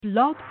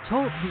Blog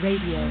Talk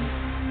Radio.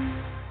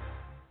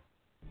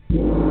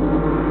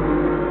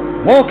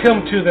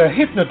 Welcome to the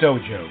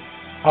Hypnodojo,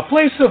 a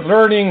place of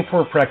learning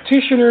for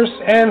practitioners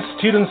and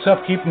students of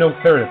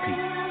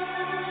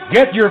hypnotherapy.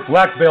 Get your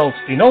black belt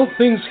in all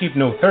things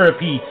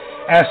hypnotherapy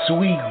as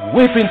we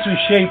whip into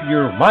shape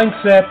your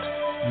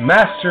mindset,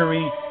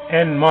 mastery,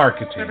 and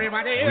marketing.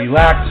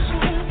 Relax,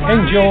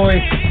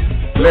 enjoy,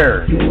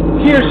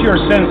 learn. Here's your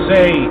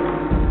sensei,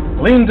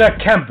 Linda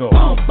Campbell.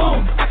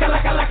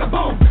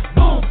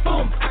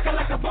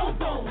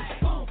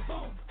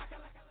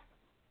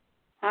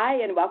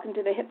 Hi, and welcome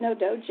to the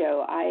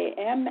Hypnodojo. I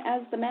am,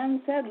 as the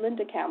man said,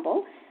 Linda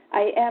Campbell.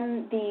 I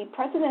am the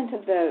president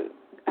of the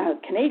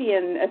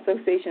Canadian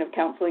Association of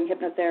Counseling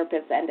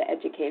Hypnotherapists and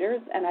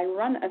Educators, and I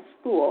run a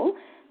school,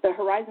 the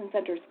Horizon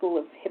Center School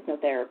of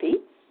Hypnotherapy,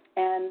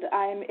 and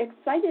I'm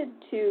excited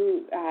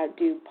to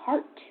do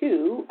part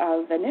 2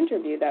 of an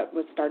interview that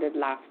was started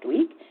last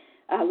week.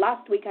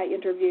 Last week I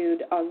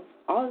interviewed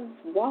Oss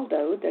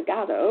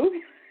Delgado.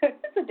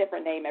 It's a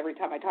different name every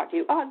time I talk to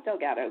you. Oss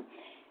Delgado.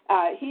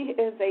 He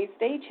is a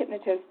stage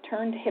hypnotist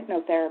turned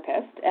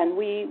hypnotherapist, and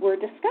we were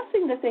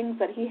discussing the things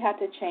that he had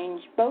to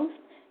change both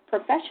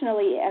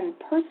professionally and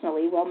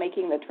personally while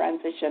making the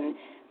transition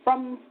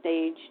from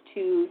stage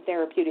to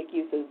therapeutic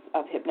uses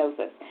of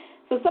hypnosis.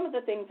 So some of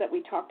the things that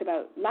we talked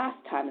about last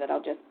time that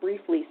I'll just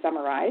briefly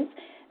summarize,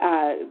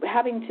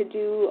 having to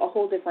do a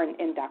whole different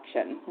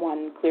induction.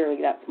 One, clearly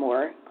that's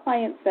more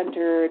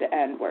client-centered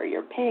and where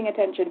you're paying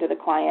attention to the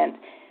client.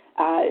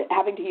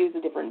 Having to use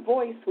a different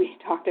voice. We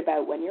talked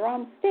about when you're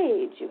on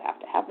stage, you have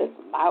to have this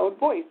loud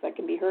voice that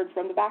can be heard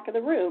from the back of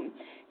the room.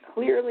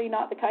 Clearly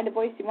not the kind of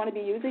voice you want to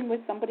be using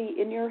with somebody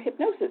in your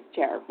hypnosis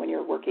chair when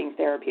you're working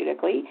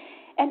therapeutically.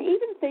 And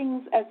even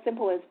things as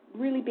simple as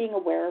really being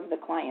aware of the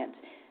client.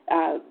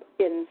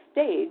 In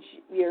stage,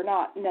 you're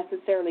not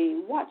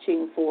necessarily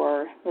watching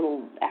for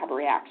little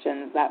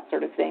abreactions, that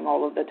sort of thing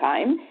all of the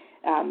time.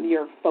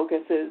 Your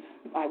focus is,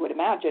 I would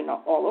imagine,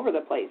 all over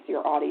the place,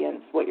 your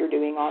audience, what you're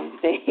doing on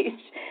stage.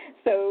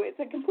 So it's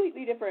a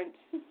completely different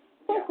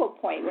focal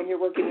point when you're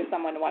working with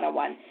someone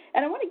one-on-one.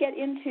 And I want to get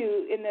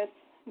into,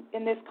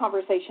 in this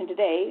conversation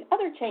today,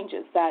 other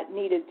changes that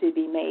needed to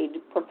be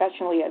made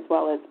professionally as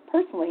well as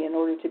personally in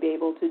order to be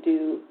able to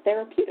do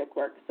therapeutic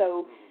work.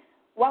 So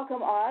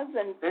welcome, Oz,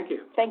 and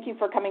thank you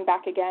for coming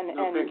back again.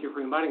 No, thank you for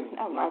inviting me.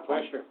 Oh, my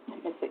pleasure.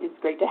 It's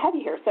great to have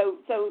you here.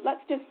 So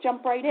let's just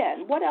jump right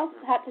in. What else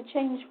had to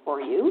change for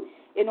you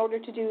in order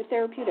to do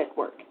therapeutic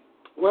work?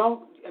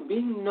 Well,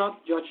 being not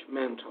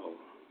judgmental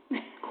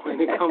when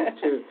it comes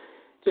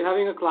to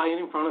having a client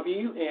in front of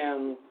you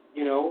and,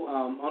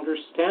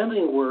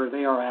 understanding where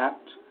they are at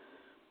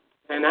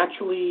and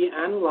actually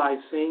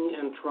analyzing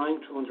and trying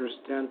to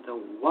understand the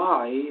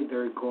why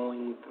they're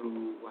going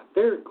through what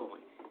they're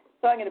going.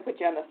 So I'm going to put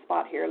you on the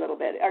spot here a little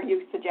bit. Are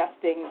you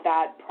suggesting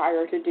that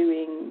prior to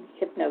doing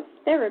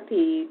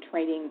hypnotherapy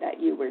training that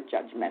you were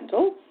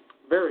judgmental?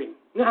 Very.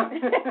 Very.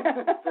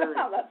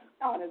 Well, that's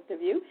honest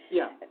of you.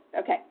 Yeah.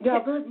 Okay. Yeah,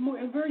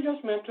 very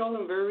judgmental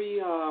and very,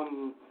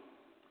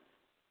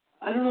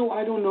 I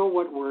don't know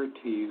what word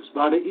to use,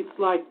 but it's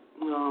like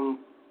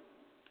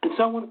if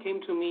someone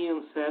came to me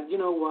and said, you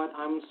know what,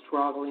 I'm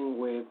struggling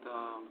with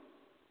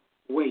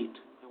weight.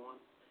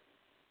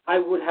 I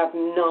would have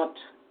not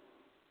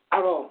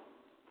at all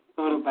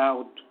thought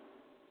about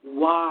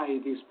why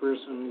this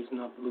person is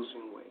not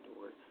losing weight,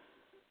 or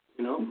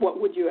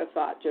What would you have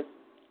thought? Just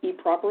eat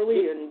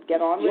properly and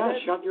get on with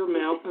it? Yeah, shut your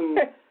mouth and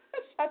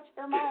shut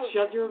your mouth.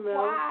 Shut your mouth.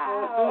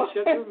 Wow.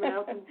 Shut your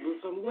mouth and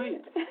lose some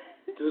weight.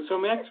 Do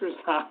some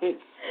exercise.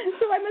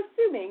 So I'm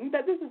assuming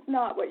that this is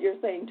not what you're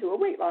saying to a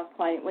weight loss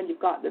client when you've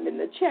got them in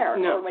the chair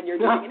or when you're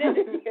doing an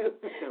interview.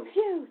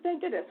 Phew,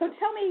 thank goodness. So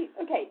tell me,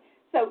 okay.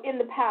 So in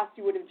the past,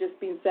 you would have just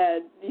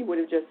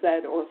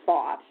said or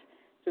thought,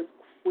 just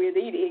quit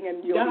eating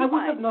and you'll be fine. I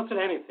would have not said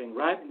anything,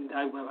 right?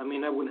 I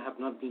would have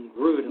not been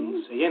rude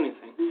and say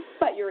anything.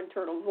 But your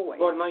internal voice.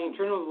 But my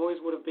internal voice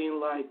would have been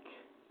like,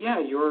 yeah,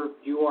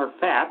 you are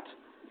fat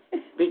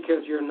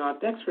because you're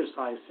not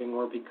exercising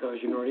or because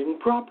you're not eating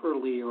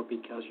properly or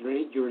because you're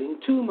eating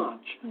too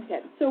much. Okay.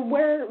 So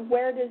where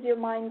does your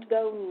mind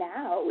go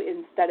now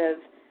instead of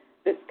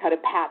this kind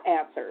of pat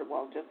answer?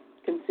 Well, just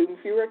consume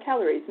fewer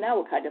calories. Now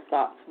what kind of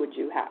thoughts would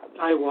you have?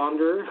 I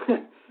wonder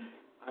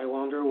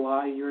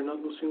why you're not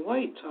losing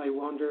weight. I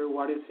wonder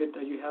what is it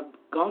that you have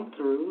gone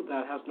through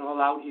that has not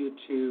allowed you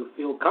to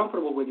feel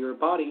comfortable with your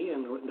body,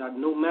 and that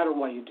no matter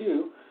what you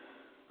do,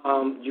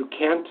 you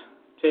can't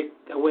take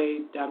away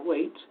that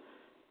weight,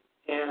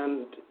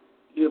 and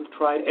you've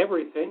tried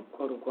everything,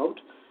 quote unquote,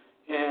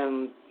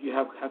 and you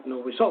have had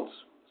no results.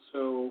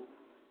 So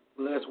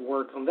let's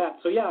work on that.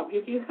 So yeah,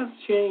 it has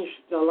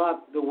changed a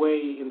lot the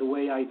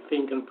way I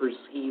think and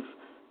perceive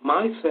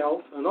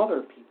myself and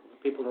other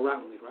people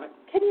around me, right?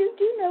 Do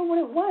you know what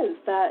it was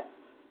that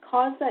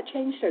caused that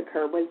change to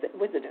occur? Was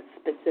it a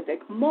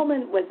specific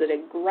moment? Was it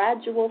a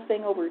gradual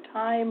thing over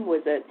time?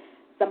 Was it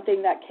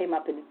something that came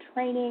up in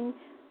training?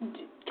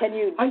 Can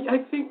you? I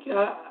think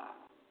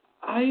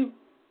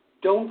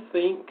don't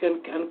think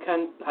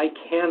I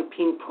can't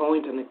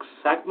pinpoint an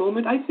exact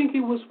moment. I think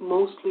it was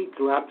mostly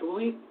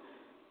gradually,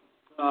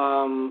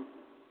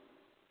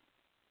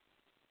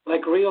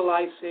 like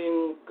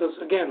realizing, because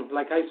again,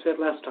 like I said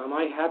last time,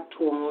 I had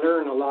to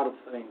unlearn a lot of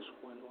things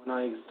when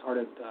I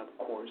started that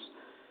course.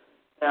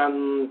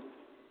 And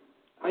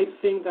I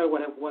think that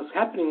what was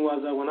happening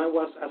was that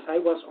as I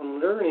was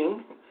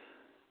unlearning,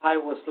 I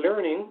was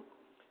learning.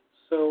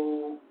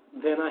 So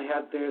then I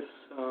had this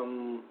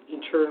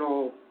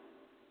internal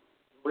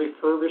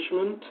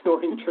refurbishment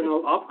or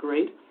internal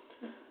upgrade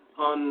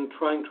on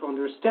trying to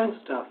understand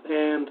stuff.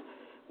 And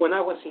when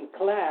I was in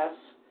class,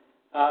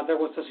 there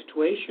was a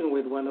situation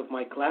with one of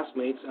my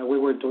classmates. We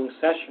were doing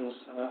sessions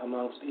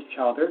amongst each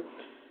other,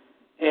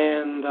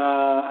 and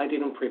I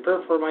didn't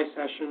prepare for my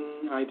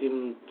session. I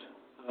didn't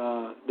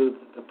do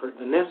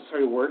the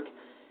necessary work.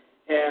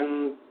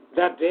 And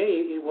that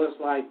day, it was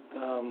like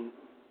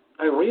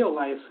I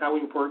realized how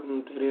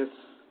important it is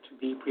to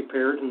be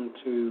prepared and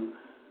to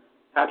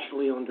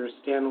actually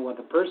understand what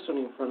the person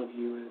in front of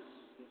you is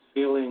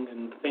feeling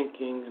and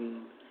thinking.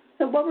 And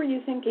so what were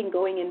you thinking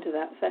going into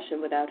that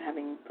session without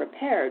having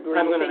prepared?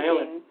 I'm going to nail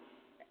it.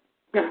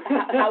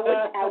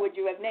 how would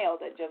you have nailed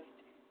it? Just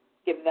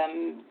give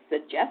them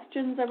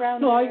suggestions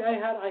around No, it?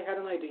 I had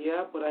an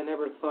idea, but I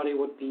never thought it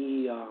would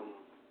be,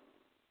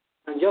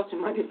 and just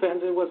in my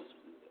defense, it was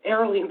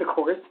early in the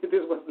course. This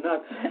was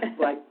not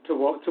like 2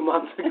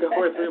 months ago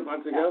or 3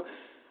 months ago.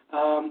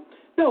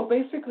 No,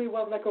 basically,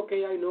 well, like,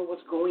 okay, I know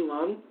what's going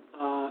on,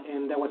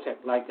 and that was it.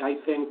 Like, I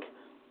think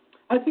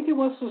it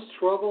was a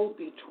struggle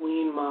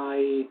between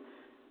my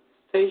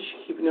stage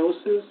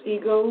hypnosis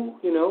ego,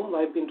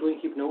 I've been doing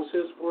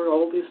hypnosis for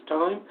all this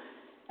time,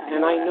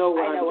 I know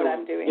what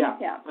I'm doing.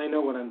 Yeah, I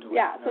know what I'm doing.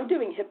 Yeah, so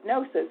doing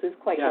hypnosis is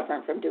quite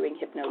different from doing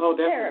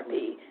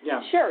hypnotherapy.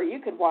 Yeah. Sure, you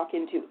could walk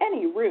into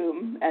any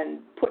room and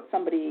put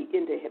somebody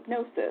into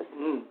hypnosis,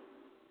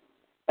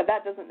 but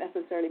that doesn't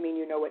necessarily mean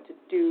you know what to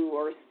do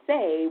or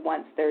say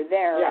once they're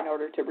there in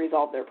order to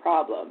resolve their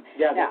problem.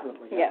 Yeah, now,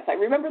 definitely. Yeah. Yes, I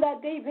remember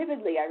that day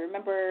vividly. I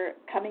remember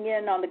coming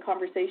in on the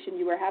conversation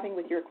you were having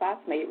with your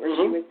classmate where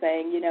she was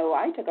saying,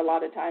 I took a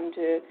lot of time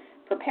to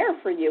prepare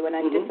for you, and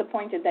I'm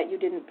disappointed that you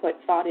didn't put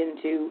thought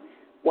into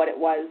what it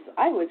was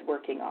I was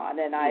working on,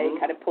 and I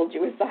kind of pulled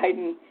you aside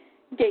and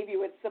gave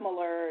you a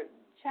similar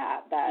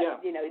chat that,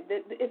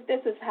 if this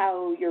is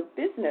how your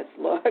business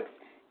looks,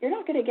 you're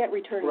not going to get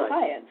return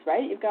clients,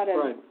 right? You've got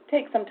to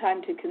take some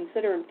time to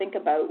consider and think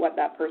about what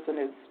that person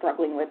is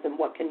struggling with and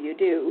what can you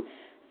do.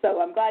 So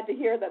I'm glad to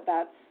hear that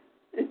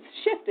it's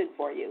shifted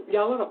for you.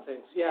 Yeah, a lot of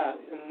things. Yeah,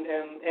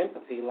 and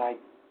empathy. Like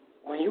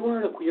when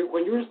you're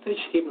a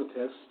stage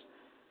hypnotist,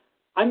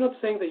 I'm not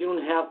saying that you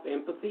don't have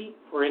empathy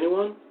for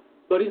anyone,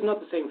 but it's not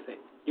the same thing.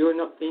 You're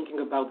not thinking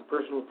about the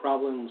personal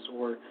problems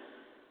or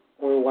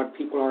what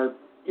people are,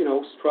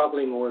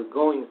 struggling or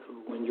going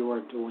through when you are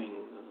doing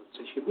a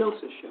stage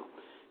hypnosis show.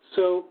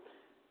 So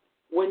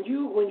when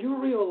you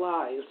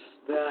realize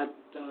that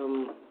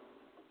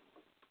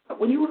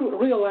when you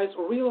realize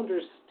or really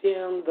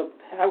understand the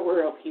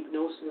power of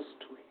hypnosis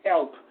to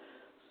help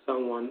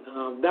someone,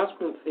 that's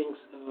when things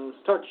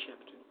start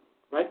shifting,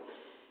 right?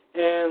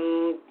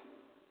 And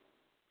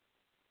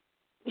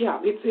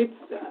it's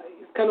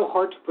kind of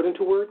hard to put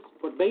into words,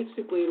 but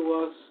basically it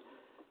was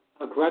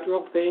a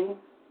gradual thing,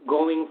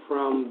 going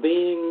from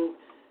being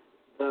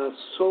the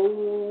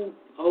sole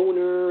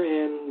owner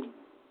and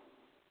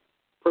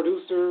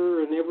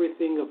producer and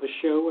everything of a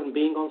show and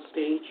being on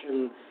stage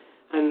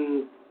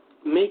and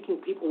making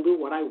people do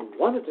what I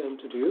wanted them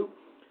to do,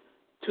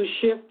 to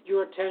shift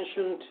your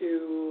attention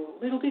to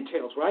little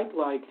details, right?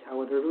 Like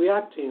how are they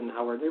reacting,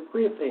 how are they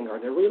breathing, are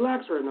they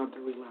relaxed or not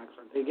relaxed,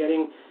 are they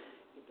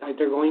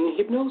going in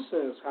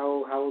hypnosis,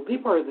 how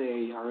deep are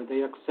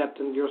they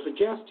accepting your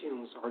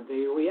suggestions, are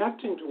they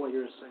reacting to what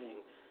you're saying?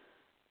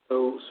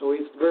 So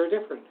it's very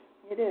different.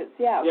 It is,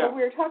 yeah. Well,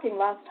 we were talking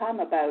last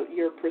time about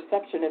your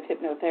perception of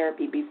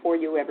hypnotherapy before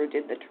you ever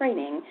did the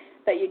training,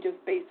 that you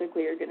just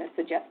basically are going to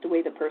suggest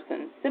away the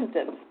person's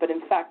symptoms. But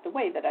in fact, the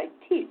way that I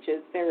teach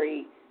is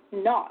very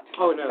not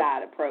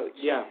that approach.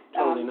 Yeah,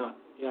 totally not.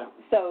 Yeah.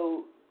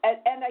 So,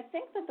 and I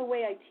think that the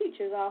way I teach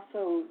is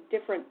also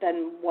different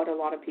than what a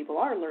lot of people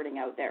are learning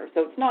out there.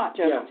 So it's not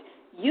just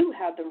you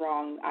had the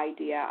wrong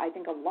idea. I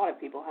think a lot of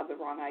people have the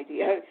wrong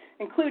idea,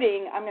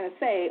 including, I'm going to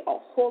say, a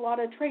whole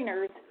lot of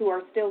trainers who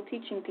are still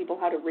teaching people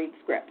how to read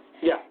scripts.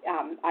 Yeah.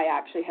 I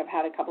actually have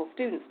had a couple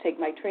students take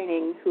my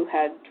training who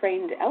had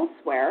trained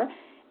elsewhere,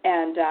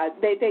 and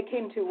they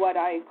came to what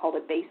I called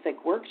a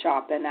basic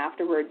workshop, and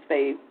afterwards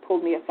they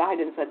pulled me aside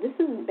and said, this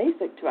isn't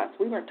basic to us.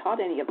 We weren't taught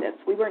any of this.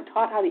 We weren't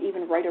taught how to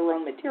even write our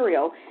own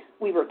material.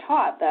 We were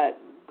taught that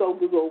go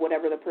Google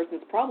whatever the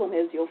person's problem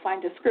is. You'll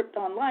find a script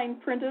online,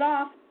 print it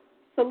off,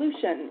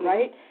 solution,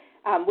 right?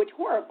 Which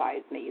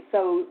horrifies me.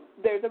 So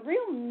there's a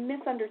real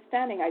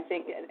misunderstanding, I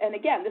think. And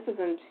again, this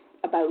isn't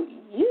about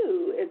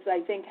you. It's,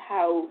 I think,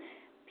 how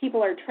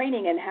people are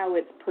training and how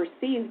it's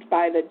perceived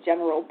by the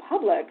general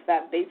public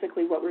that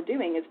basically what we're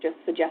doing is just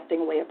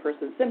suggesting away a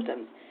person's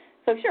symptoms.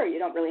 So sure, you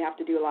don't really have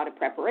to do a lot of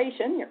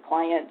preparation. Your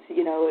client,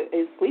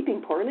 is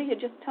sleeping poorly. You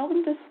just tell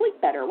them to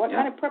sleep better. What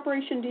kind of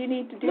preparation do you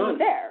need to do None.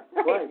 there?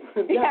 Right.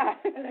 Yeah.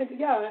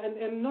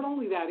 And not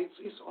only that,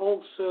 it's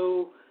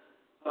also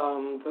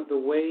the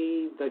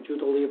way that you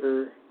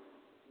deliver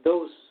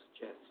those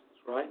suggestions,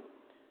 right?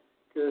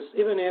 Because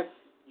even if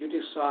you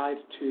decide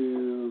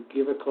to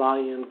give a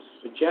client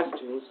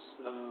suggestions,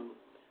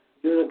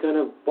 you're not going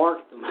to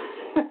bark them.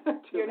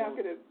 You're not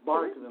going to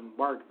bark them.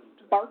 Bark them.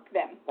 Bark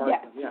them,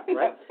 yeah,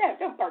 right.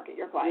 Don't bark at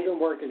your clients. You don't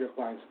bark at your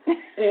clients.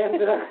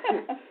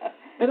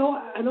 And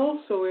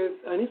also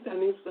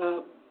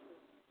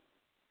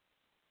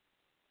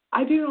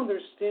I didn't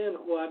understand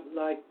what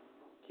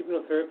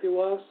hypnotherapy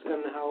was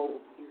and how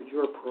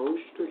your approach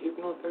to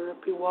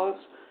hypnotherapy was.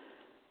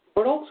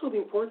 But also the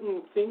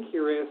important thing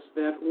here is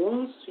that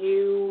once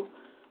you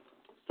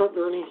start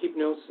learning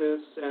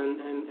hypnosis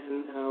and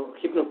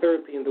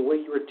hypnotherapy and the way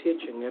you are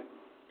teaching it,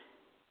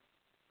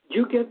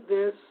 you get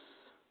this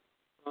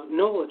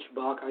knowledge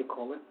block, I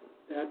call it,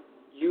 that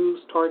you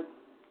start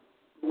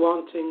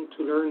wanting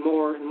to learn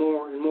more and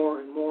more and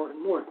more and more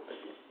and more.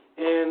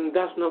 And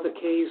that's not the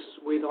case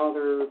with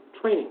other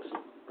trainings,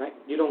 right?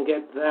 You don't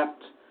get that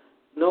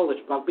knowledge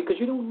block because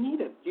you don't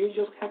need it. You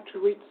just have to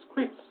read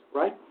scripts,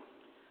 right?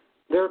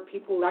 There are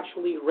people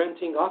actually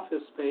renting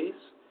office space,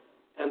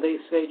 and they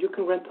say you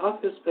can rent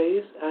office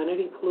space, and it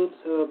includes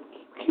a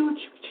huge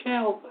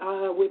shelf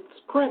with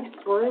scripts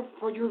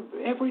for your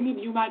every need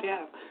you might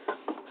have.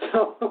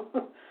 So.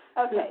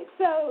 Okay,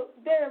 so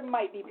there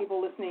might be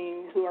people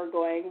listening who are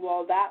going,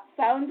 well, that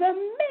sounds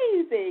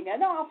amazing,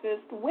 an office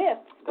with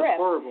scripts. That's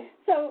horrible.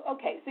 So,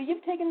 so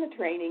you've taken the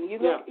training.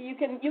 You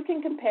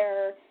can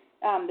compare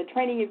the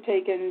training you've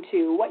taken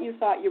to what you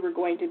thought you were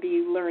going to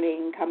be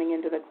learning coming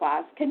into the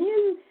class. Can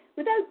you,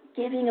 without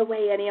giving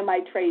away any of my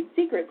trade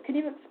secrets, can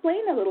you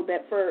explain a little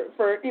bit for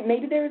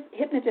maybe there's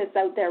hypnotists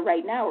out there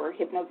right now or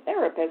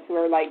hypnotherapists who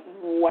are like,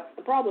 what's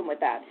the problem with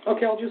that?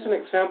 Okay, I'll use an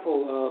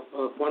example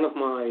of one of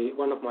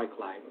my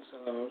clients.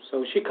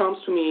 So she comes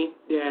to me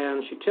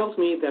and she tells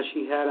me that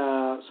she had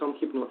some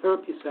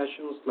hypnotherapy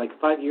sessions like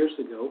 5 years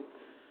ago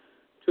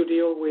to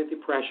deal with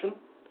depression.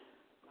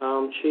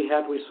 She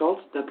had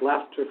results that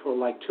lasted for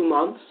like 2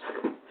 months,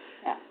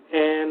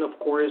 and of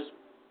course,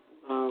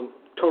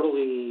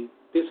 totally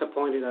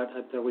disappointed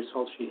at the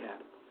results she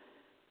had.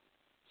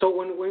 So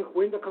when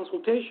we're in the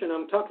consultation,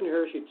 I'm talking to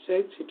her.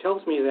 She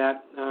tells me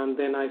that, and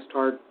then I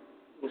start,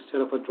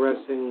 instead of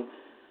addressing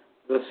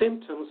the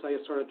symptoms, I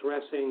start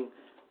addressing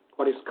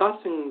what is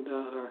causing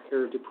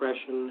her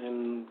depression,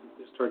 and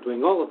start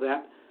doing all of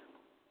that.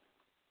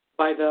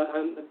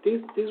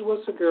 This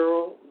was a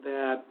girl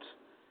that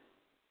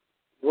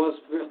was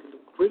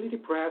really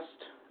depressed.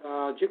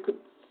 You could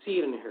see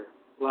it in her,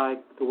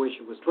 like the way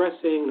she was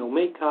dressing, no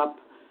makeup.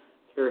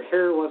 Her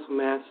hair was a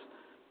mess.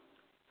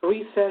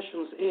 3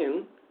 sessions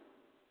in,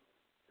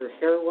 her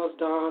hair was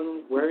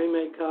done, wearing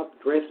makeup,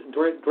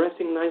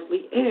 dressing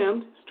nicely,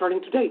 and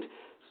starting to date.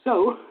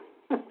 So.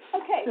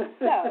 Okay,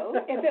 so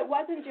if it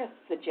wasn't just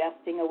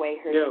suggesting away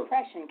her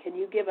depression, can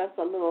you give us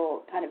a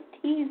little kind of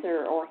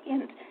teaser or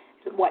hint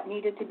to what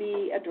needed to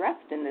be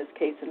addressed in this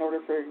case in order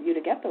for you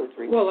to get those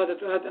results? Well,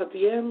 at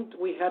the end,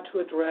 we had to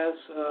address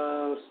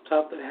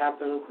stuff that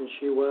happened when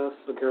she was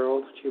a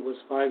girl. She was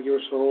 5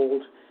 years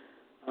old.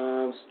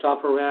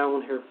 Stuff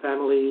around her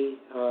family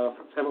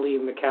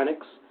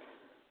mechanics,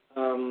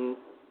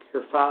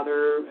 her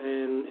father,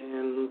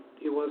 and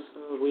it was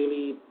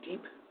really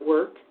deep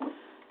work,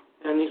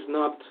 and it's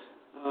not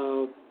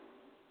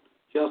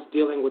just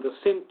dealing with the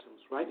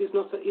symptoms, right? It's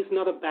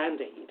not a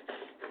Band-Aid.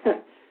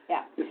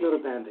 Yeah. It's not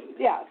a Band-Aid.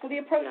 Yeah, so the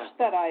approach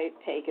that I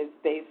take is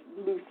based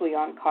loosely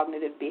on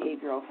cognitive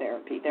behavioral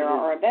therapy. There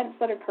are events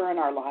that occur in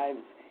our lives.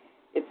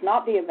 It's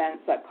not the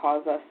events that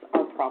cause us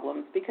our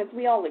problems, because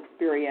we all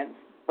experience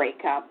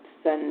breakups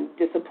and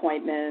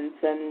disappointments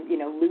and,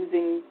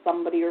 losing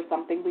somebody or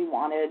something we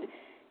wanted.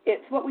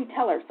 It's what we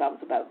tell ourselves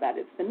about that.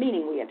 It's the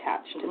meaning we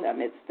attach to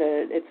them. It's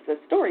the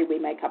story we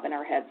make up in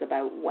our heads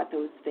about what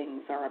those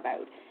things are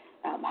about.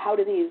 How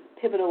do these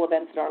pivotal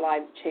events in our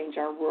lives change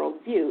our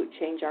worldview,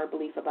 change our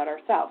belief about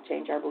ourselves,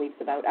 change our beliefs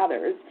about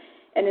others?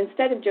 And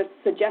instead of just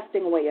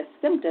suggesting away a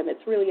symptom,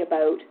 it's really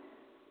about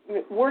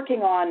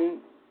working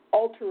on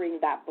altering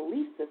that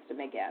belief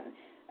system again.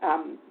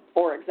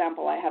 For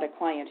example, I had a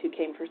client who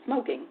came for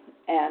smoking,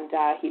 and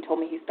he told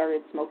me he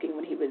started smoking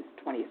when he was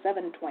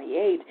 27,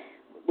 28,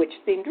 which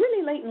seemed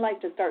really late in life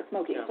to start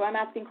smoking. So I'm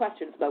asking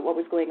questions about what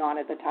was going on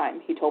at the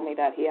time. He told me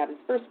that he had his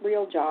first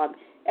real job.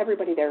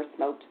 Everybody there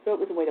smoked, so it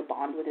was a way to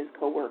bond with his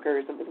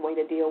coworkers. It was a way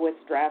to deal with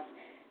stress.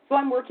 So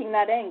I'm working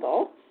that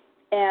angle,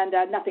 and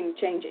nothing's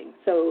changing.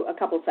 So a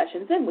couple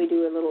sessions in, we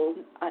do a little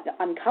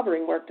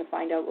uncovering work to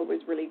find out what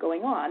was really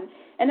going on.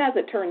 And as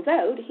it turns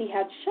out, he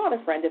had shot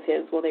a friend of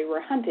his while they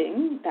were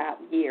hunting that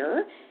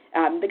year.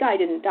 The guy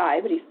didn't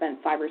die, but he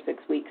spent 5 or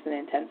 6 weeks in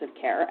intensive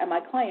care. And my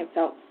client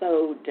felt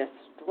so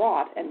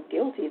distraught and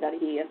guilty that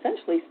he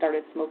essentially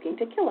started smoking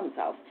to kill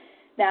himself.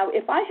 Now,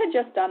 if I had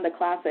just done the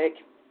classic,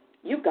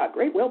 you've got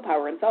great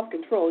willpower and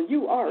self-control,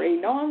 you are a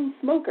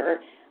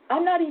non-smoker,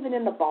 I'm not even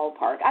in the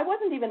ballpark. I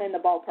wasn't even in the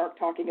ballpark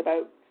talking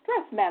about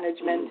stress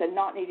management and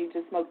not needing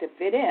to smoke to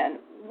fit in.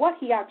 What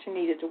he actually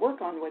needed to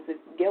work on was his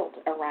guilt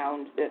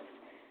around this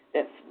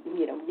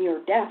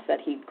near death that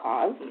he'd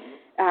caused.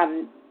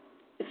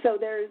 So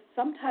there's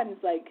sometimes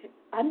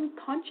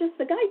unconscious,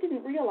 the guy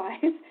didn't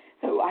realize.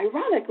 So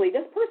ironically,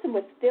 this person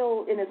was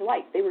still in his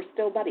life. They were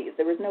still buddies.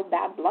 There was no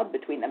bad blood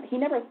between them. He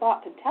never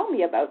thought to tell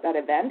me about that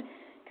event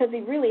because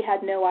he really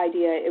had no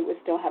idea it was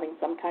still having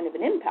some kind of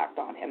an impact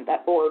on him,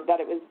 or that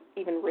it was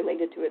even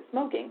related to his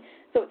smoking.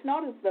 So it's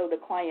not as though the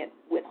client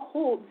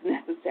withholds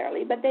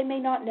necessarily, but they may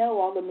not know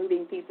all the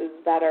moving pieces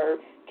that are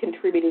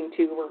contributing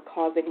to or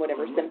causing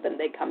whatever symptom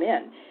they come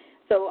in.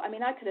 So,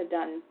 I could have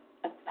done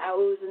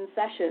 1,000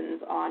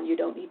 sessions on you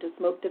don't need to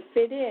smoke to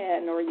fit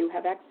in or you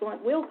have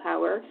excellent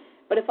willpower,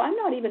 but if I'm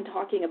not even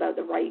talking about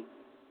the right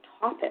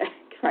topic,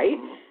 right,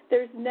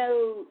 there's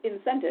no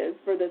incentive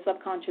for the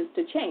subconscious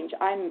to change.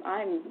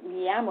 I'm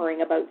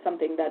yammering about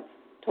something that's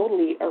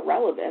totally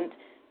irrelevant.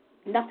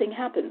 Nothing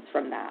happens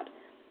from that.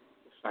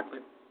 Exactly.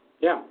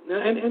 Yeah,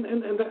 and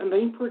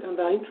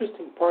the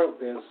interesting part of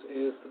this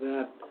is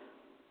that,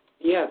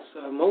 yes,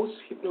 most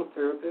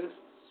hypnotherapists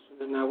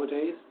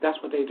nowadays, that's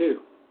what they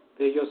do.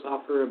 They just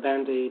offer a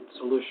Band-Aid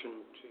solution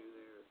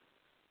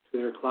to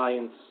their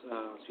client's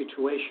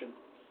situation.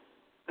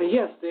 And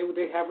yes,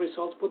 they have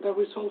results, but the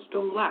results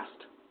don't last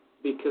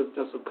because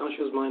the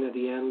subconscious mind at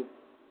the end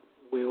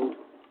will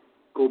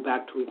go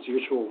back to its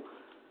usual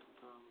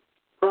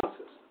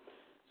process.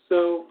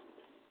 So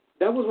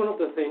that was one of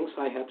the things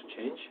I had to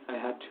change. I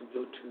had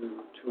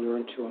to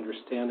learn to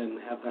understand and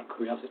have that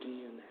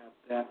curiosity and have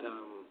that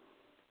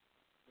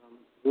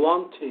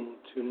wanting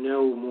to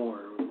know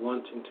more,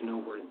 wanting to know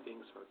where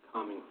things are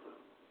coming from.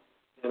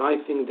 And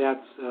I think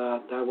that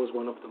was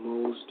one of the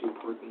most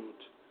important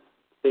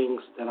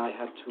things that I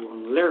had to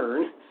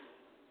unlearn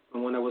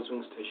when I was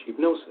doing stage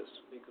hypnosis.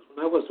 Because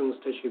when I was doing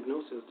stage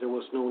hypnosis, there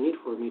was no need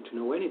for me to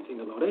know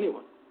anything about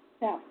anyone.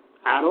 Yeah.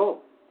 At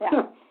all.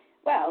 Yeah.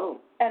 Well,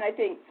 and I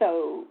think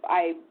so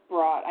I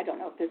don't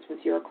know if this was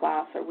your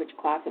class or which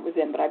class it was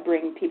in, but I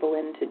bring people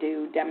in to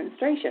do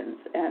demonstrations.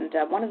 And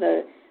one of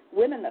the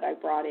women that I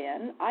brought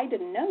in, I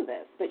didn't know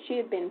this, but she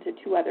had been to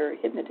 2 other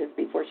hypnotists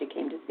before she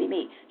came to see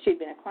me. She had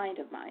been a client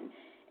of mine.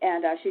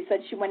 And she said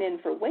she went in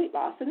for weight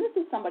loss, and this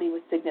is somebody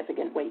with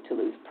significant weight to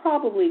lose,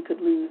 probably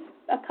could lose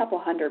a couple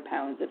 100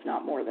 pounds, if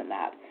not more than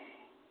that.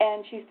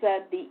 And she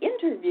said the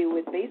interview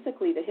was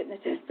basically the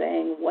hypnotist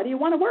saying, what do you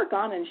want to work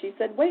on? And she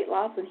said, weight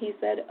loss. And he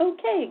said,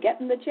 okay,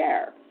 get in the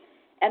chair.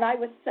 And I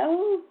was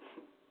so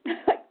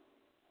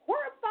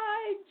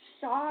horrified,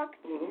 shocked,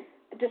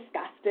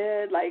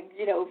 disgusted,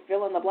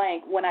 fill in the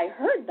blank when I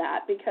heard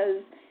that,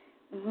 because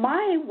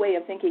my way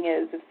of thinking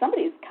is if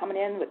somebody's coming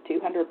in with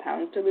 200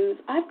 pounds to lose,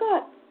 I've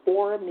got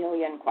 4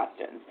 million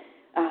questions.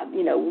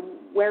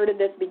 Where did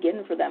this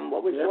begin for them?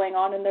 What was going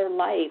on in their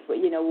life?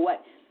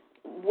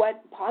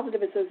 What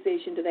positive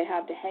association do they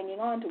have to hanging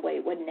on to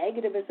weight? What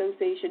negative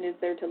association is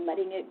there to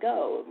letting it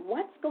go?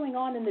 What's going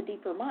on in the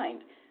deeper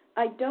mind?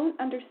 I don't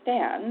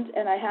understand,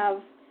 and I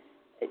have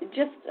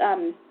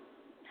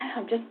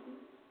I'm just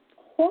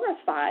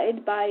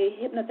horrified by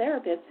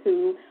hypnotherapists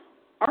who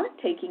aren't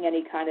taking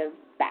any kind of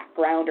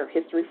background or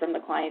history from the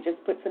client,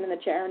 just puts them in the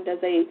chair and does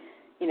a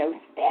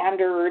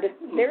standard.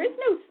 There is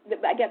no,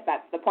 I guess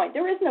that's the point.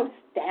 There is no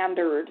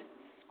standard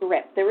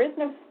script. There is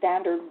no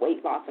standard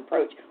weight loss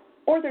approach,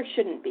 or there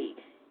shouldn't be.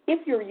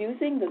 If you're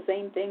using the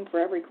same thing for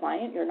every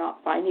client, you're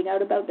not finding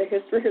out about the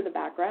history or the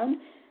background,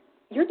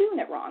 you're doing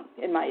it wrong,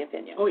 in my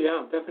opinion. Oh,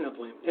 yeah,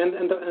 definitely.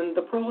 And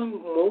the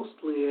problem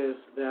mostly is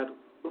that,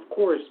 of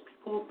course,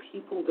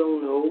 people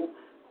don't know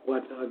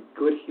what a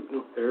good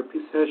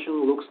hypnotherapy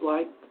session looks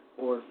like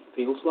or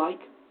feels like,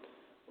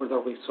 or the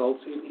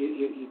results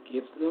it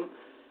gives them.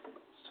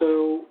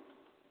 So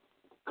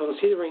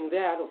considering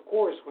that, of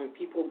course, when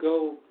people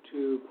go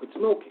to quit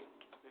smoking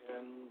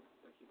and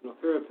the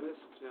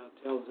hypnotherapist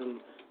tells them,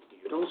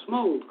 you don't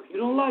smoke, you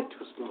don't like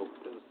to smoke,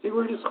 the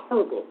cigarette is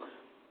horrible,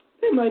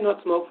 they might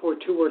not smoke for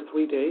 2 or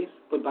 3 days,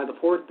 but by the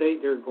 4th day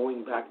they're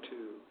going back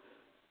to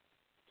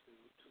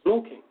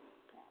smoking.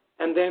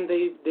 And then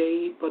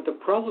but the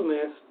problem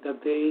is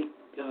that they,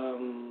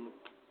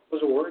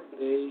 what's the word?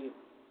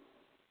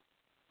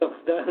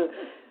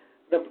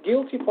 The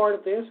guilty part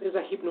of this is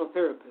a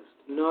hypnotherapist,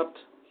 not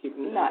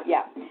hypnotist.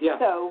 Yeah.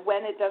 So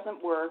when it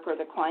doesn't work or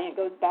the client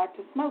goes back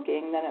to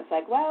smoking, then it's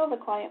like, well, the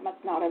client must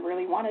not have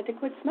really wanted to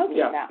quit smoking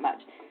that much.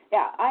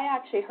 Yeah, I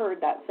actually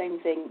heard that same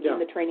thing in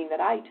the training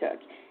that I took.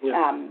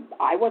 Yeah.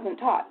 I wasn't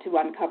taught to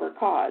uncover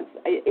cause.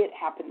 It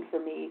happened for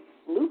me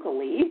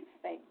flukily,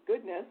 thank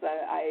goodness.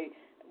 I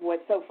was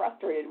so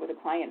frustrated with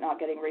a client not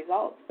getting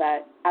results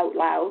that out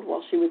loud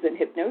while she was in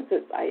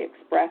hypnosis, I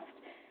expressed,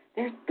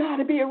 there's got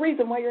to be a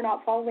reason why you're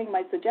not following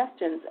my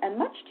suggestions. And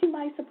much to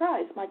my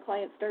surprise, my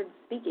client started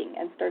speaking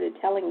and started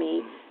telling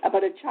me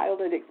about a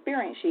childhood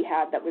experience she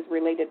had that was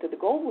related to the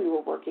goal we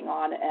were working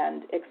on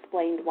and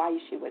explained why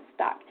she was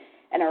stuck.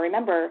 And I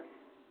remember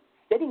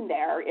sitting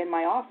there in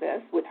my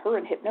office with her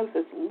in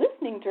hypnosis,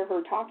 listening to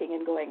her talking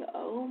and going,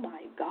 oh,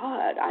 my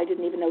God, I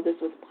didn't even know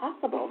this was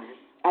possible.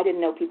 I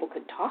didn't know people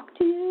could talk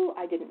to you.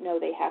 I didn't know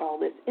they had all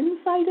this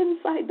insight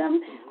inside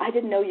them. I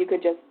didn't know you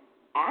could just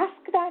ask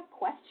that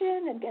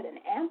question and get an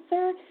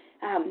answer.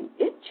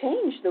 It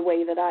changed the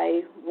way that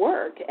I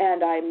work,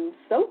 and I'm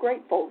so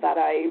grateful that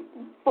I,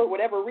 for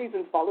whatever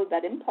reason, followed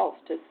that impulse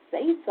to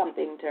say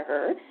something to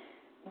her,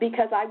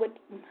 because I would,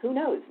 who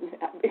knows,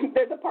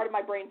 there's a part of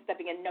my brain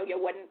stepping in, no, you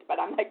wouldn't, but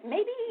I'm like,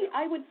 maybe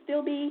I would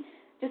still be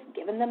just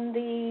giving them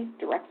the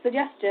direct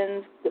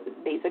suggestions,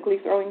 basically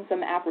throwing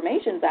some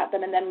affirmations at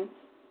them and then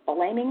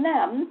blaming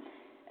them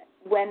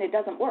when it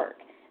doesn't work.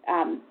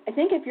 I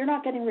think if you're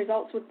not getting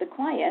results with the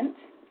client,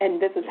 and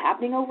this is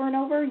happening over and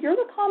over, you're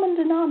the common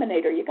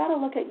denominator. You got to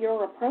look at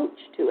your approach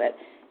to it.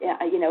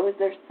 You know, is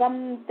there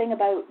something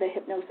about the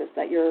hypnosis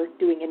that you're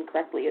doing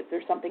incorrectly? Is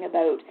there something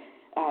about,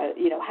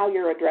 you know, how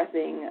you're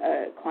addressing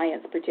a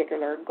client's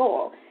particular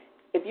goal?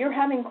 If you're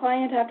having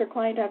client after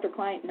client after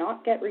client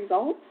not get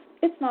results,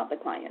 it's not the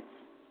client's.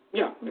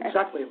 Yeah,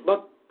 exactly.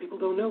 But people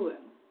don't know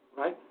that,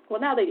 right? Well,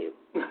 now they do.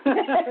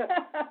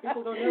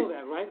 People don't know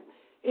that, right?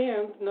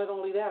 And not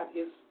only that,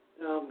 is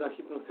the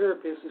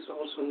hypnotherapist is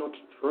also not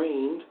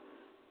trained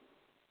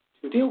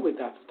to deal with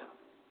that stuff.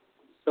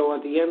 So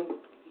at the end,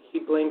 he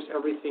blames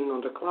everything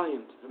on the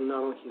client and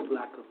not on his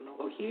lack of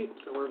knowledge,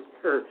 or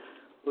her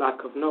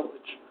lack of knowledge.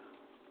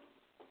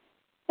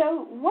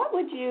 So what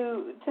would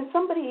you, to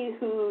somebody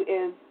who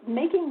is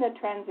making the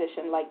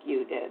transition like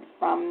you did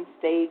from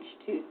stage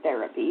to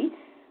therapy,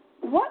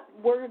 what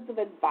words of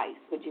advice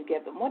would you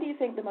give them? What do you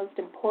think the most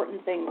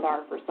important things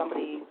are for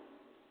somebody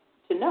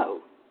to know?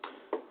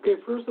 Okay,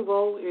 first of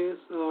all is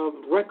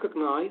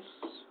recognize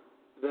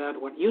that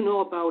what you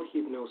know about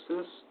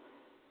hypnosis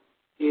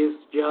is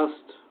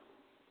just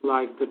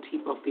like the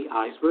tip of the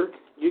iceberg.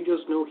 You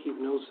just know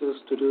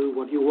hypnosis to do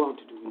what you want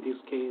to do, in this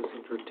case,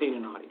 entertain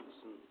an audience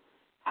and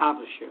have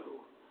a show.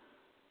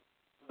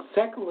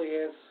 Secondly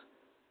is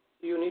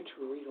you need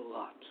to read a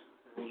lot.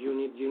 You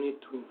need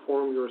to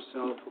inform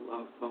yourself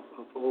of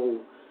a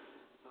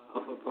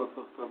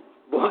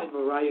wide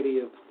variety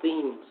of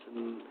themes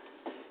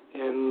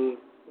and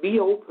be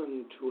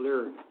open to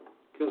learn,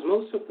 because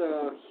most of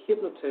the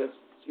hypnotists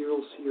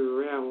you'll see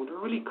around are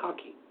really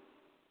cocky,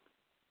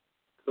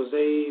 because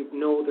they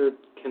know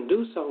they can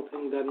do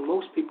something that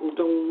most people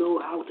don't know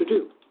how to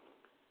do,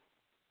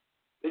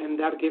 and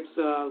that gives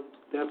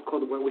that's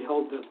called what we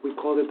call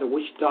it the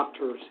witch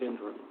doctor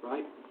syndrome,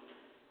 right?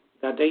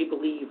 That they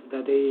believe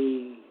that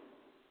they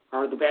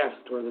are the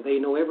best or that they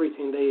know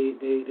everything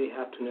they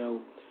have to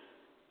know,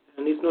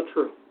 and it's not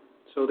true.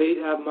 So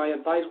my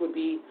advice would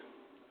be,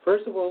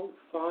 first of all,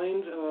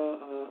 find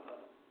a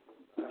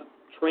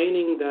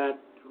training that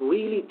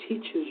really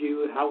teaches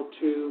you how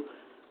to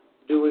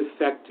do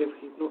effective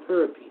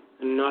hypnotherapy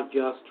and not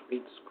just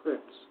read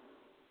scripts.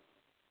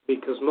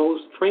 Because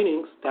most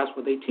trainings, that's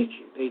what they teach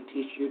you. They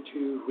teach you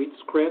to read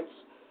scripts.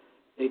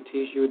 They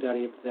teach you that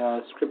if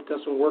the script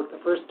doesn't work the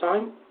first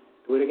time,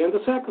 do it again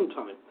the second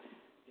time.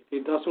 If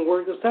it doesn't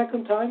work the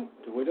second time,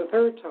 do it the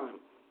third time.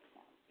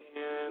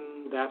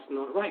 And that's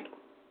not right.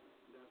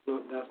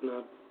 That's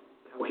not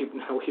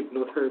how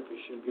hypnotherapy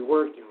should be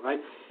working, right?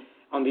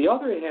 On the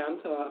other hand,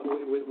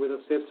 with a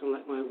system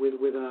like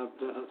with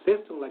a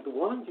system like the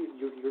one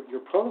your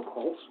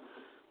protocols,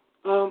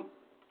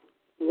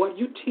 what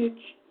you teach,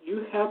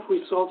 you have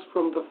results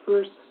from the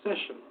first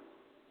session.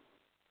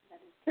 That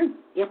is true.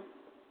 Yep.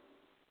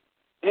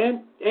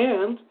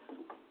 And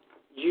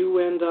you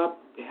end up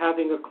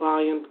having a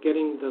client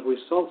getting the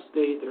results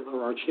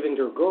or achieving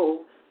their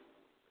goal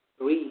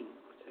 3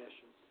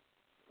 sessions,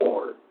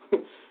 4.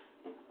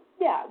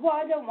 Yeah, well,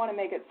 I don't want to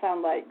make it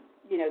sound like,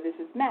 you know, this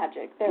is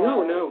magic.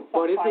 No,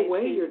 but it's the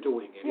way you're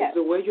doing it. Yes. It's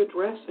the way you're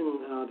addressing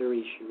their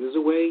issue. It's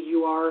the way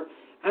you are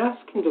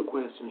asking the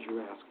questions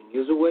you're asking.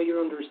 It's the way you're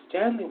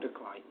understanding the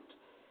client.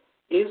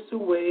 It's the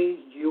way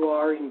you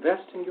are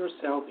investing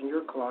yourself in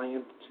your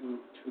client to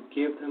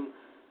give them,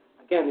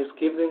 again, it's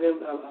giving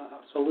them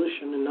a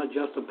solution and not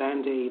just a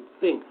Band-Aid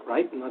thing,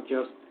 right? Not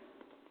just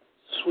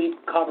sweet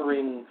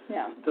covering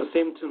the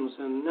symptoms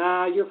and,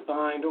 you're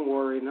fine, don't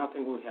worry,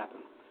 nothing will happen.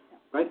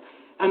 Right?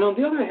 And on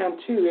the other hand,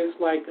 too, is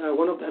like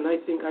and I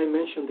think I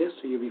mentioned this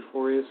to you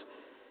before, is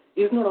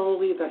not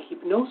only the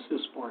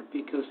hypnosis part,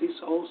 because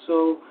it's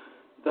also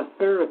the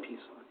therapy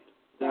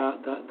side,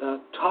 the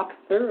talk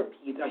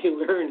therapy that you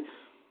learn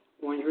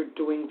when you're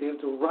doing this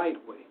the right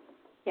way.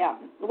 Yeah.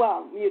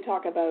 Well, you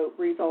talk about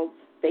results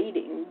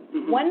fading.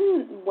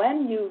 Mm-hmm.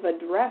 When you've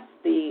addressed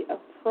the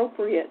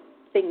appropriate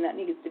thing that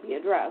needs to be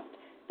addressed,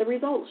 the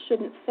results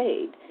shouldn't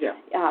fade. Yeah.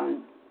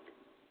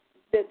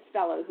 This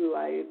fellow who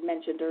I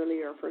mentioned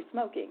earlier for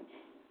smoking,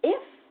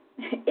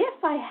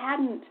 if I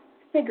hadn't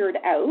figured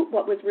out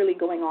what was really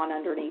going on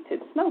underneath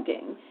his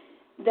smoking,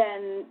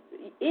 then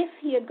if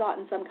he had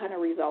gotten some kind of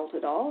result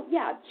at all,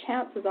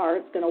 chances are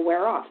it's going to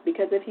wear off,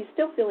 because if he's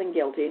still feeling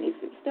guilty and he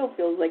still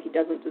feels like he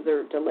doesn't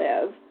deserve to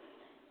live,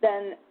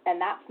 then, and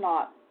that's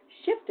not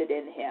shifted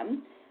in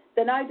him,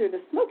 then either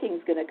the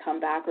smoking's going to come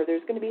back or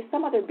there's going to be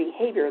some other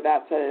behavior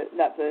that's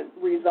a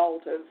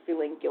result of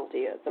feeling guilty.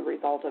 It's a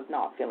result of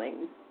not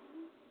feeling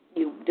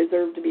you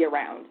deserve to be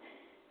around.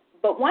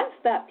 But once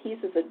that piece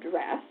is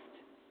addressed,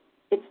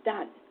 it's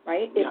done,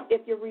 right? Yeah.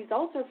 If your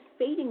results are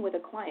fading with a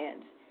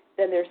client,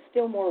 then there's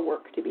still more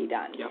work to be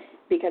done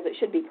because it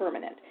should be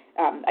permanent.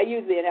 I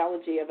use the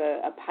analogy of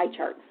a pie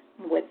chart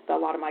with a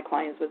lot of my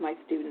clients, with my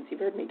students. You've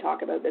heard me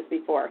talk about this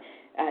before,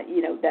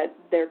 that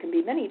there can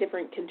be many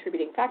different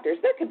contributing factors.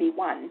 There could be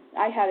one.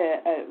 I had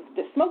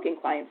the smoking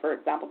client, for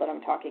example, that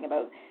I'm talking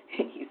about.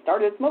 He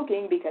started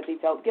smoking because he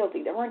felt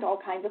guilty. There weren't all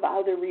kinds of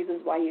other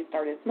reasons why he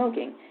started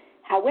smoking.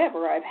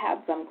 However, I've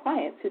had some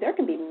clients who there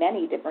can be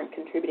many different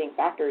contributing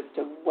factors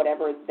to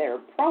whatever their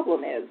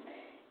problem is.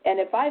 And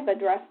if I've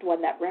addressed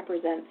one that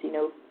represents,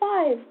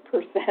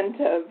 5%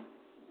 of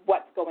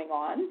what's going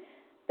on,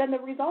 then the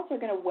results are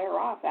going to wear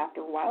off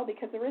after a while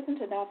because there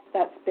isn't enough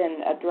that's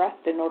been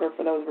addressed in order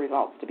for those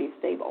results to be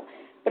stable.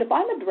 But if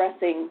I'm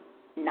addressing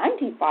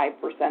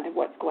 95% of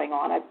what's going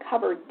on, I've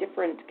covered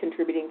different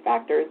contributing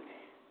factors,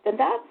 then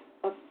that's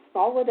a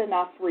solid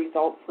enough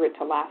result for it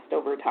to last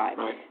over time.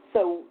 Right.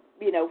 So,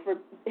 for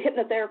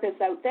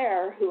hypnotherapists out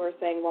there who are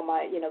saying, well,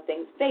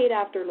 things fade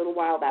after a little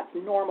while, that's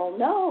normal.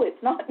 No,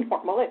 it's not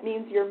normal. It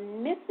means you're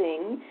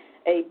missing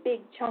a big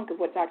chunk of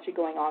what's actually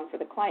going on for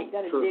the client.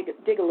 You've got to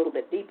dig a little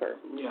bit deeper.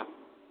 Yeah,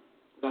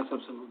 that's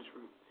absolutely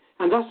true.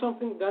 And that's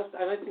something,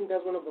 and I think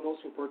that's one of the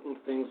most important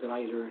things that I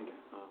learned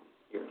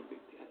here.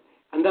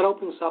 And that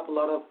opens up a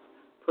lot of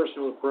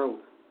personal growth,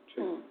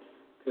 too.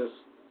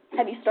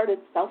 Have you started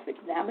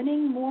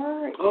self-examining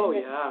more? Oh,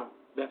 yeah,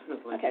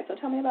 definitely. Okay, so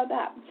tell me about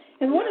that.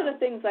 And one of the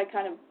things I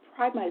kind of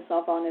pride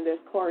myself on in this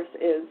course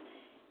is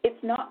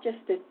it's not just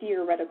a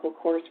theoretical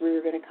course where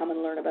you're going to come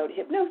and learn about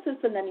hypnosis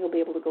and then you'll be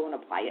able to go and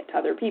apply it to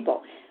other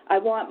people. I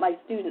want my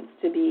students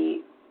to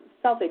be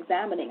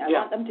self-examining. I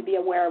want them to be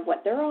aware of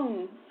what their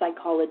own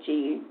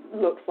psychology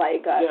looks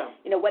like,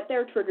 what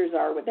their triggers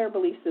are, what their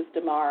belief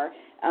system are,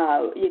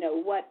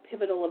 what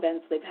pivotal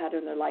events they've had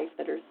in their life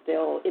that are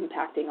still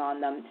impacting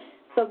on them,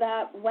 so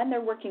that when they're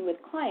working with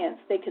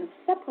clients, they can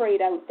separate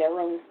out their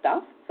own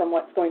stuff from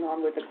what's going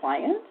on with the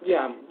client.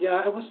 Yeah,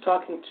 I was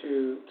talking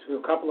to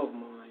a couple of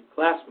my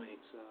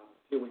classmates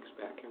a few weeks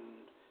back, and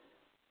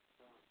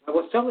I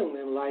was telling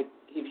them,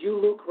 if you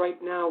look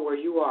right now where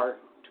you are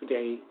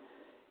today,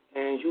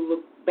 and you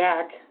look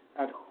back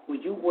at who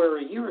you were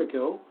a year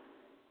ago,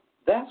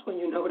 that's when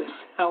you notice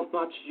how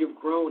much you've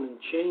grown and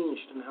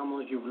changed and how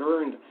much you've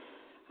learned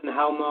and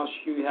how much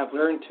you have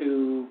learned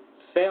to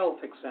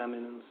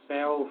self-examine and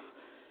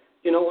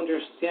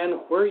understand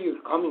where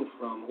you're coming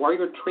from, where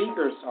your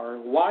triggers are,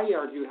 why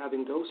are you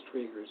having those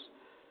triggers.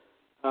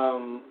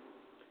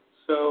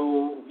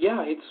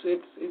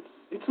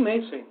 It's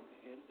amazing,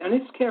 and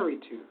it's scary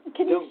too.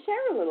 Can you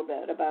share a little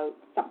bit about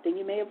something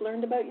you may have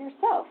learned about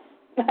yourself?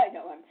 I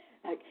know,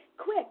 I'm like,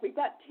 quick, we've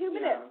got 2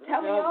 minutes.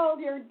 Tell me all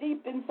your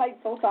deep,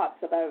 insightful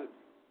thoughts about.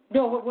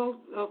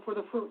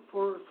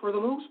 For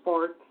the most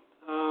part,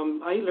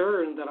 I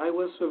learned that I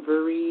was a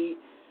very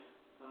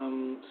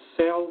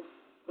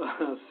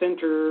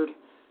self-centered,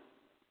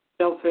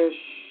 selfish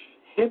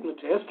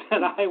hypnotist,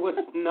 and I was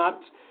not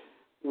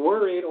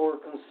worried or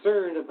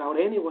concerned about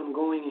anyone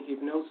going in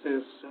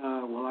hypnosis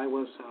while I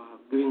was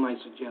doing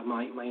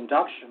my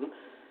induction,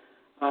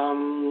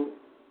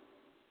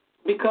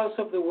 because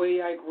of the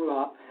way I grew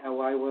up, how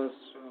I was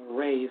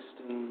raised,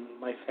 and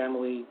my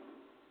family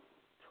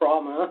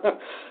trauma.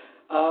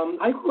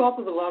 I grew up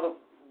with a lot of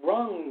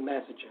wrong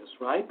messages,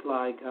 right?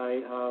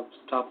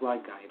 Stuff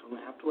like I don't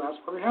have to ask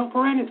for help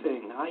or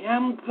anything. I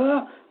am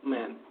the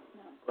man,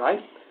 right?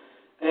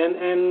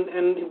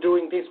 And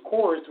during this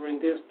course, during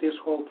this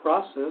whole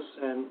process,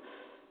 and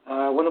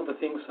one of the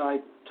things I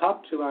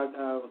talked to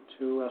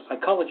a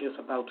psychologist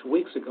about 2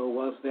 weeks ago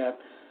was that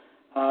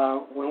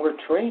when we're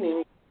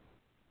training,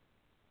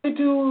 we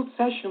do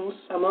sessions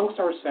amongst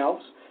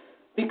ourselves,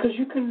 because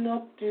you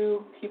cannot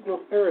do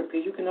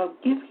hypnotherapy, you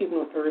cannot give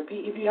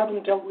hypnotherapy if you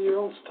haven't dealt with your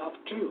own stuff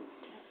too.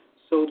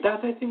 So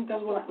I think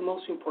that's one of the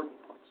most important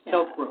parts,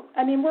 self-growth.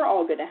 I mean, we're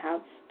all going to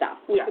have stuff.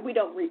 We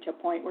don't reach a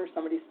point where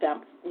somebody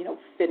stamps,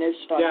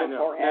 finished on your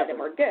forehead and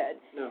we're good.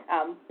 No.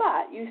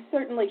 But you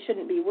certainly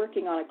shouldn't be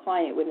working on a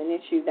client with an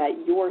issue that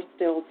you're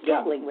still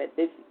struggling with.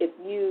 If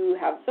you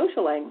have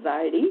social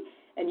anxiety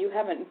and you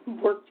haven't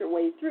worked your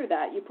way through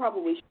that, you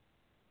probably should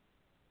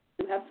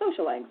have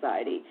social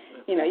anxiety.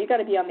 You got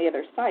to be on the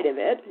other side of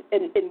it,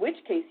 in which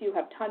case you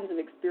have tons of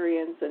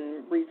experience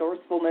and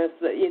resourcefulness,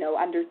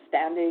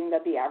 understanding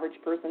that the average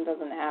person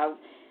doesn't have.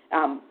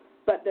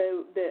 But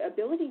the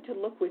ability to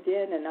look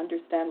within and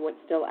understand what's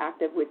still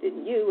active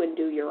within you and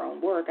do your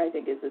own work, I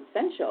think, is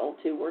essential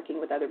to working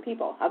with other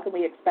people. How can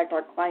we expect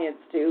our clients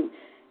to,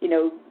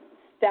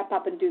 step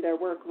up and do their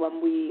work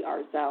when we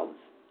ourselves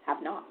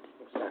have not?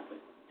 Exactly.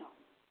 No.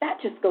 That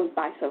just goes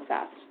by so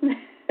fast.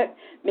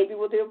 Maybe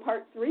we'll do a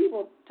part 3.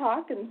 We'll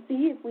talk and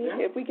see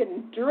if we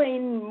can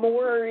drain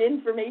more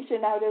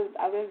information out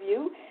of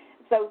you.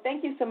 So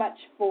thank you so much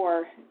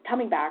for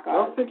coming back.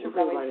 Thank you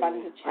for always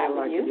fun to chat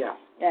with you. Yeah.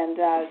 And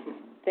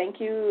thank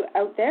you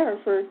out there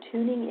for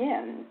tuning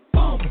in.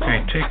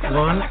 Okay, take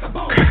one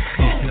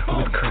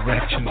with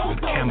corrections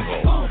with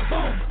Campbell.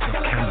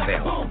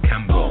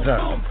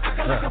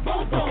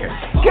 Okay.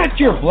 Get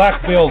your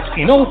black belt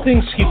in all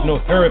things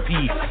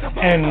hypnotherapy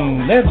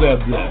and blah blah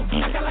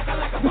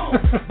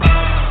blah.